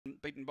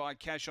by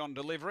Cash on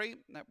Delivery.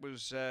 That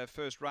was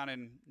first run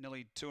in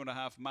nearly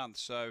 2.5 months,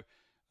 so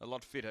a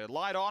lot fitter.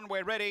 Light on,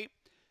 we're ready.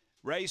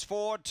 Race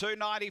 4,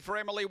 290 for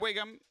Emily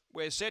Wigham.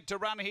 We're set to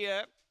run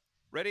here.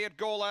 Ready at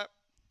Gawler.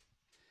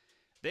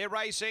 They're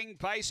racing.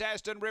 Pace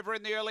Aston River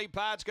in the early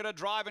parts. Going to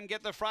drive and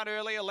get the front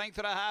early. A length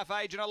and a half,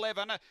 Agent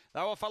 11. They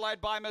were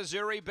followed by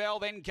Missouri Belle.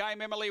 Then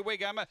came Emily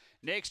Wigham.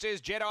 Next is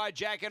Jedi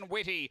Jack and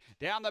Witty.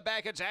 Down the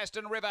back, it's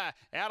Aston River.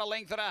 Out a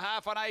length and a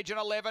half on Agent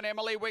 11.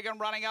 Emily Wigham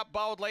running up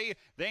boldly.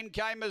 Then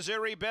came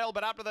Missouri Belle,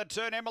 but up to the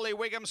turn, Emily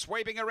Wigham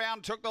sweeping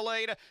around, took the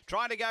lead.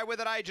 Trying to go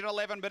with it, Agent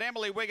 11, but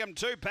Emily Wigham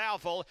too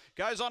powerful.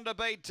 Goes on to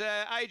beat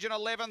Agent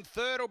 11.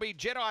 Third will be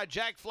Jedi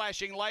Jack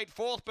flashing late.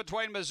 Fourth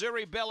between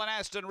Missouri Belle and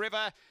Aston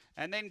River.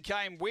 And then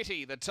came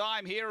Witty. The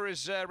time here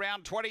is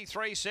around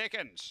 23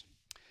 seconds.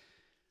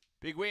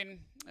 Big win.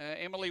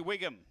 Emily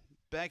Wigham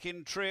back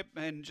in trip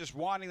and just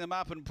winding them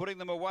up and putting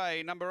them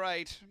away. Number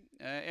 8,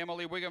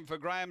 Emily Wigham for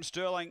Graham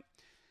Sterling.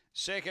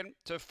 Second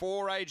to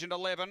 4, Agent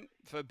 11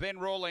 for Ben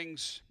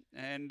Rawlings.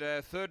 And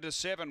third to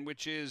 7,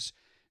 which is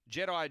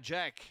Jedi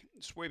Jack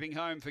sweeping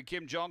home for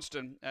Kim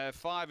Johnston.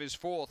 5 is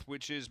fourth,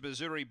 which is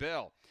Missouri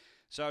Belle.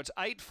 So it's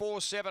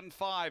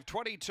 8-4-7-5,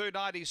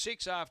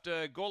 22.96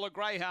 after Gawler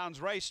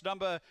Greyhounds race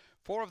number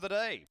 4 of the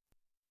day.